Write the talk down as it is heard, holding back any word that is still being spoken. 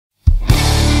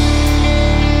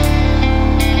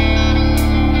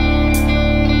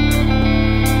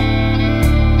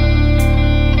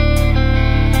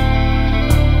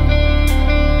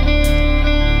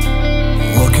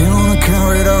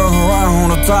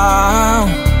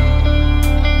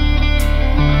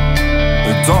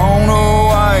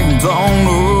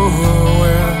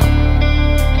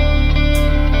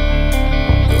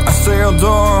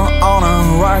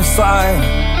my side.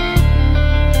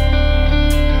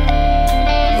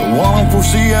 I wanna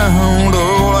pursue and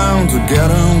all I'm to get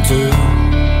into.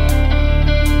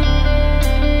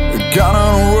 I got in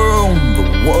a room, the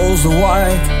walls are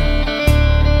white.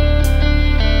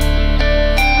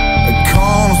 I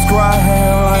can't describe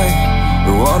like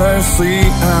what I see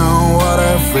and what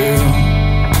I feel.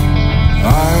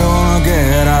 I wanna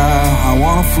get out, I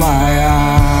wanna fly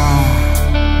out.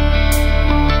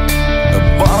 The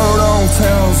bottle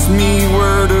tells me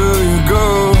where do you go.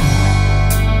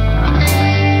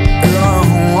 I'm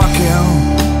walking,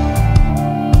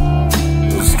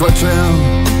 stretching.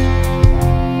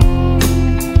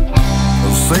 I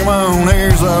see my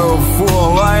knees are full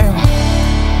of life.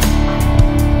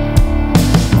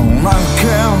 I'm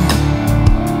knocking,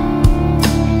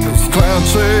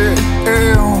 stretching.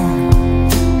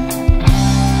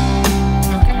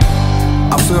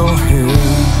 I'm still here.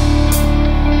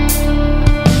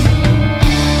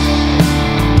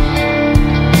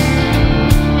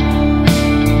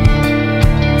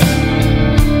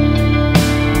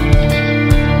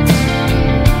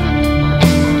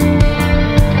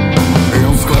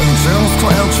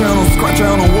 Scratch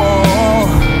on the wall.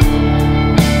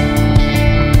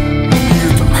 You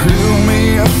can heal me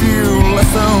if you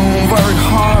listen very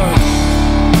hard.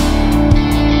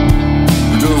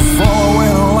 Just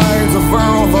following the lights of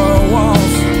all the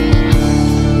walls.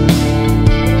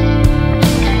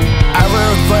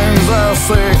 Everything I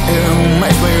say, it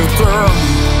makes me turn.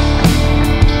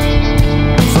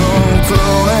 So I'm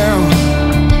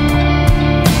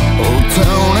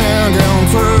turning down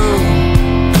too.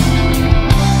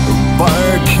 But I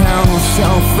count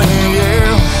myself in you.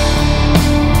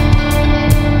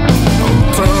 I'm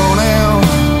turning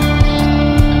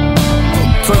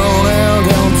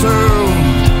down too.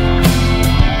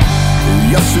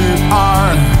 Yes you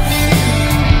are.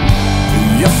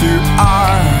 Yes you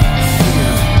are.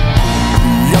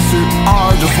 Yes you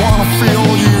are. Just wanna feel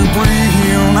you breathe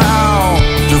now.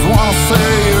 Just wanna say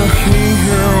you're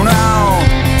here now.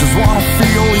 Just wanna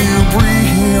feel you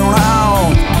breathe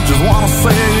now. Just wanna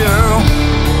say you.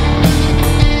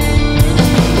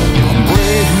 I'm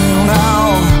breathing now.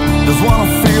 Just wanna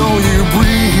feel you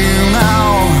breathe now.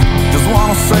 Just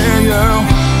wanna say you.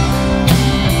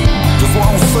 Just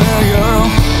wanna say you.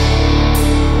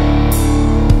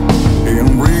 And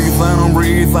breathe and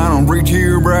breathe and breathe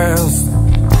your breath.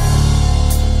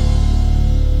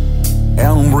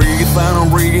 And breathe and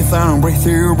breathe and breathe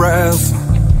your breath.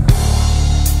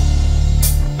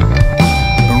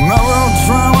 Another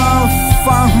time I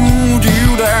found you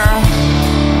there.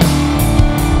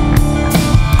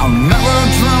 I never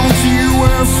drowned you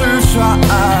where search I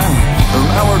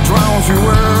never drowned you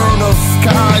where the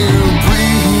sky. You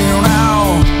breathe now.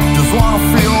 Just wanna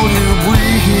feel you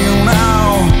breathe now.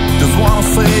 Just wanna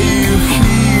say you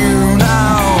here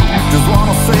now. Just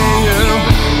wanna say you.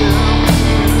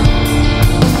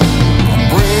 I'm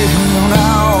breathing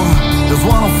now. Just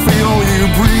wanna feel you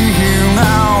breathe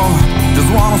now. Just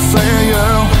wanna say you.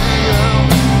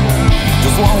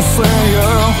 Just wanna say you.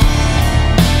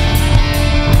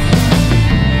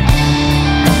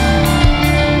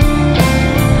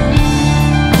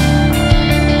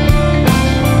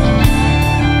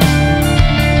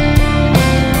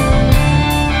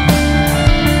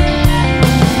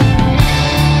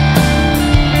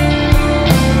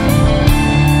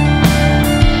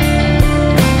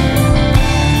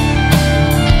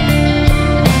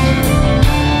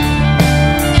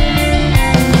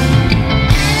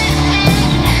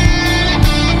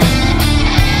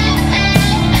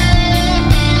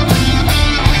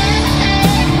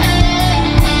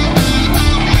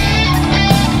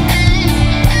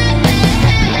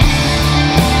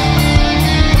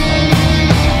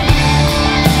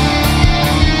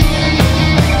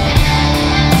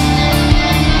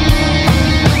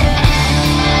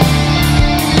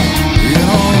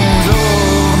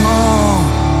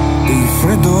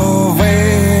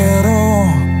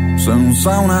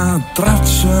 Senza una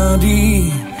traccia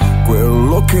di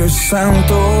quello che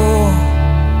sento,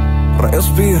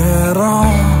 respirerò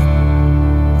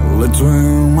le tue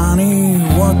mani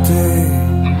vuote,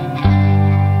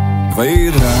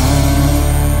 vedrai.